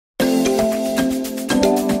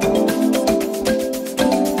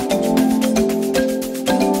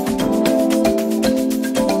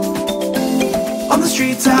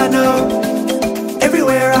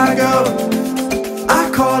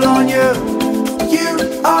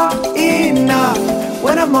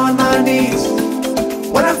when I'm on my knees,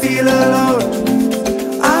 when I feel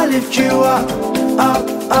alone, I lift you up, up,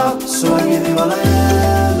 up. So I give you all I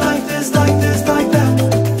am, like this, like this, like that.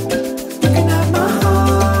 You can have my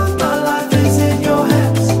heart, my life is in your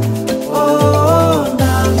hands. Oh,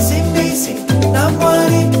 nam simbisi, nam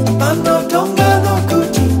wani, mano tonga no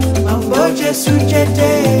kuti, mambo Jesu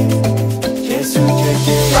jete, Jesu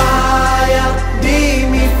jete. Fire, be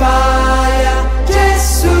me fire,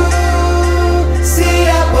 Jesu,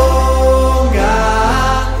 Siyabonga.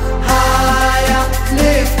 Higher,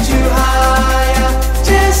 lift you higher,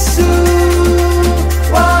 Jesu,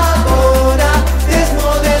 Wabona. There's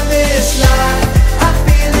more than this life, I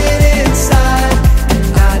feel it inside.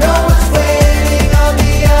 I know what's waiting on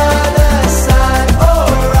the other side.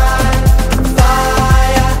 Alright,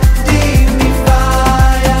 fire, deep me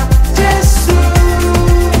fire, Jesu,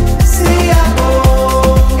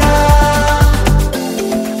 Siyabonga.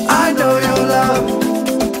 I know your love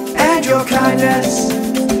and your kindness,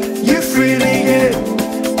 you freely give.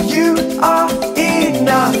 You are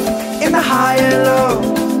enough in the high and low.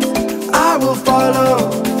 I will follow,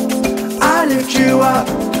 I lift you up,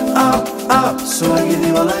 up, up. So I give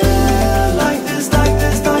you all I am, like this, like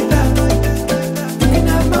this, like that. You can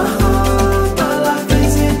have my heart, my life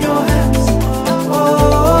is in your hands.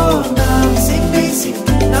 Oh, nam simbisi,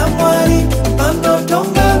 nam wani, mano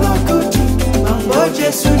tonga no kuti, mambo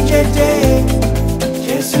Jesu jete,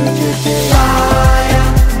 Jesu jete. Fire,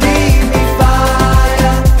 be me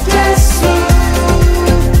fire, Jesu,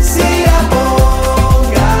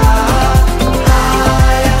 Siyabonga.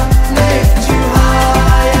 Higher, lift you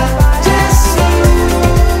higher, Jesu,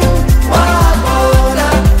 Wabona.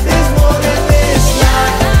 There's more than this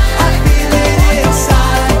life, I feel it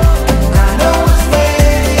inside. I know what's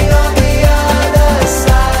waiting on the other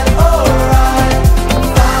side. Alright,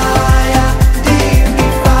 fire, deep me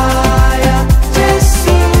fire,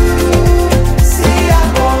 Jesu,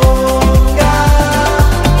 Siyabonga.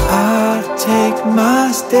 I take my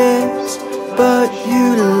steps, but you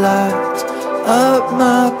light up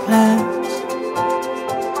my plans.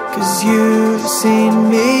 'Cause you've seen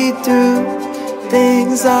me through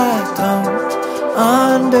things I don't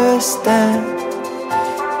understand.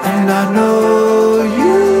 And I know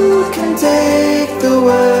you can take the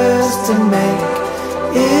worst and make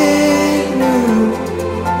it new.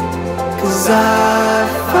 'Cause I